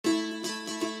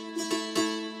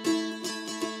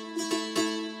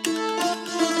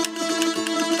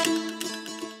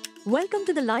Welcome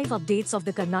to the live updates of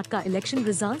the Karnataka Election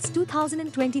Results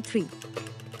 2023.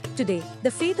 Today, the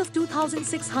fate of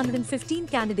 2,615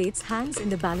 candidates hangs in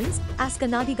the balance as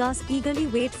Kannadigas eagerly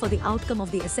wait for the outcome of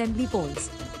the assembly polls.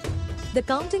 The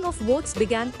counting of votes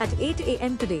began at 8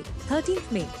 a.m. today,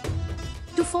 13th May.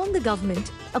 To form the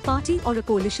government, a party or a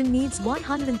coalition needs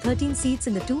 113 seats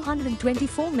in the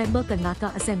 224-member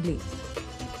Karnataka Assembly.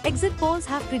 Exit polls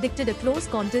have predicted a close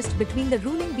contest between the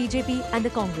ruling BJP and the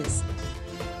Congress.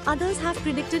 Others have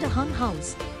predicted a hung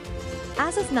house.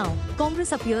 As of now,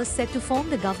 Congress appears set to form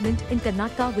the government in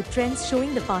Karnataka with trends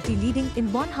showing the party leading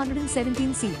in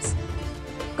 117 seats.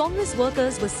 Congress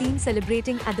workers were seen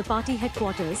celebrating at the party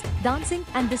headquarters, dancing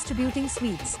and distributing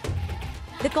sweets.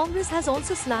 The Congress has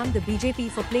also slammed the BJP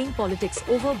for playing politics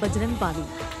over Bajrang Bali.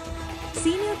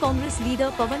 Senior Congress leader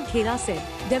Pawan Khera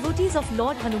said, devotees of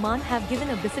Lord Hanuman have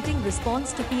given a befitting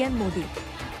response to PM Modi.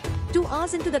 2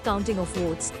 hours into the counting of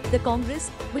votes, the Congress,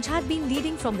 which had been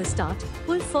leading from the start,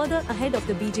 pulled further ahead of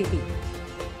the BJP.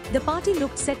 The party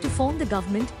looked set to form the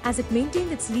government as it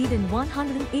maintained its lead in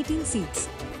 118 seats.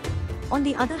 On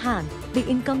the other hand, the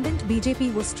incumbent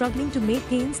BJP was struggling to make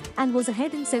gains and was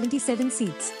ahead in 77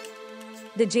 seats.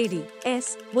 The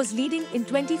JDS was leading in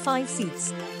 25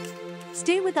 seats.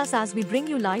 Stay with us as we bring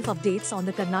you live updates on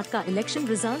the Karnataka Election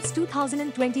Results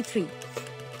 2023.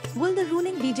 Will the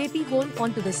ruling BJP hold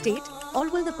on to the state, or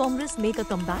will the Congress make a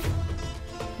comeback?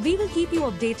 We will keep you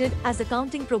updated as the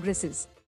counting progresses.